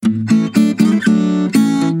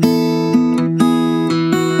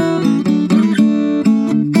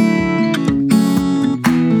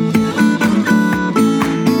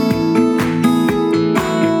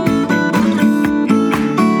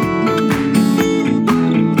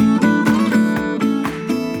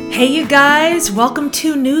Hey you guys, welcome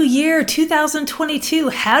to New Year 2022.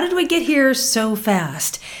 How did we get here so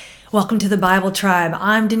fast? Welcome to the Bible Tribe.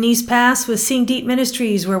 I'm Denise Pass with Seeing Deep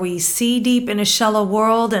Ministries, where we see deep in a shallow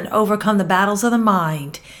world and overcome the battles of the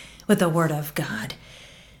mind with the Word of God.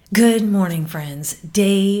 Good morning, friends.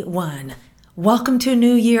 Day 1. Welcome to a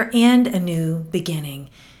new year and a new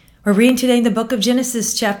beginning. We're reading today in the book of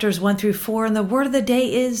Genesis, chapters 1 through 4, and the word of the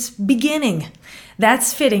day is beginning.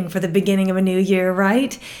 That's fitting for the beginning of a new year,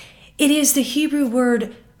 right? It is the Hebrew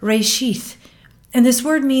word ray-sheeth, and this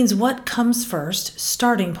word means what comes first,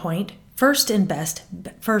 starting point, first and best,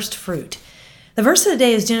 first fruit. The verse of the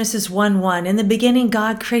day is Genesis 1:1. In the beginning,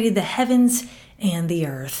 God created the heavens and the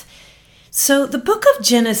earth. So the book of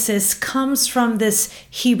Genesis comes from this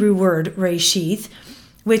Hebrew word ray-sheeth,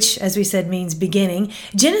 which, as we said, means beginning.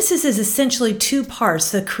 Genesis is essentially two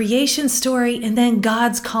parts, the creation story and then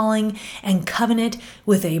God's calling and covenant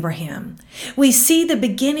with Abraham. We see the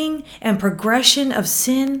beginning and progression of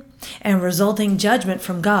sin and resulting judgment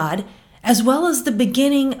from God, as well as the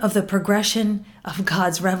beginning of the progression of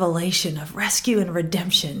God's revelation of rescue and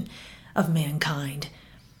redemption of mankind.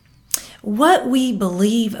 What we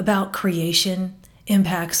believe about creation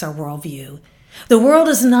impacts our worldview. The world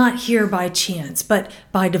is not here by chance, but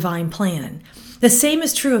by divine plan. The same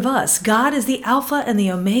is true of us. God is the Alpha and the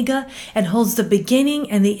Omega and holds the beginning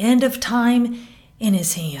and the end of time in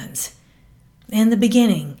his hands. In the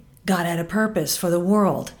beginning, God had a purpose for the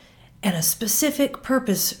world and a specific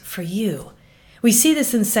purpose for you. We see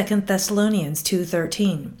this in 2 Thessalonians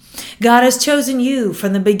 2:13. God has chosen you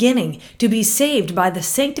from the beginning to be saved by the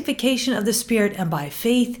sanctification of the Spirit and by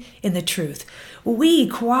faith in the truth. We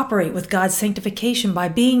cooperate with God's sanctification by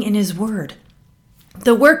being in his word.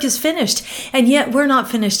 The work is finished, and yet we're not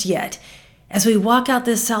finished yet. As we walk out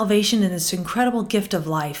this salvation and this incredible gift of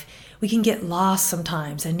life, we can get lost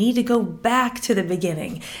sometimes and need to go back to the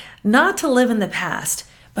beginning, not to live in the past,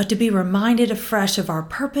 but to be reminded afresh of our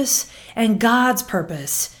purpose and God's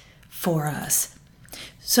purpose for us.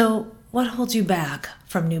 So, what holds you back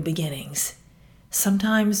from new beginnings?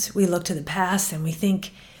 Sometimes we look to the past and we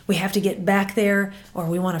think we have to get back there or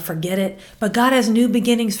we want to forget it, but God has new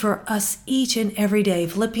beginnings for us each and every day.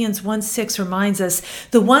 Philippians 1:6 reminds us,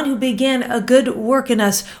 the one who began a good work in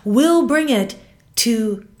us will bring it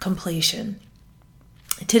to completion.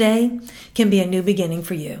 Today can be a new beginning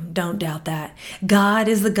for you. Don't doubt that. God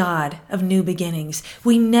is the God of new beginnings.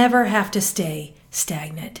 We never have to stay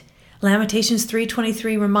stagnant. Lamentations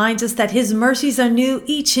 3:23 reminds us that his mercies are new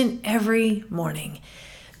each and every morning.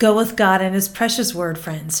 Go with God and his precious word,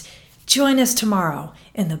 friends. Join us tomorrow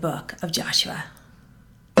in the book of Joshua.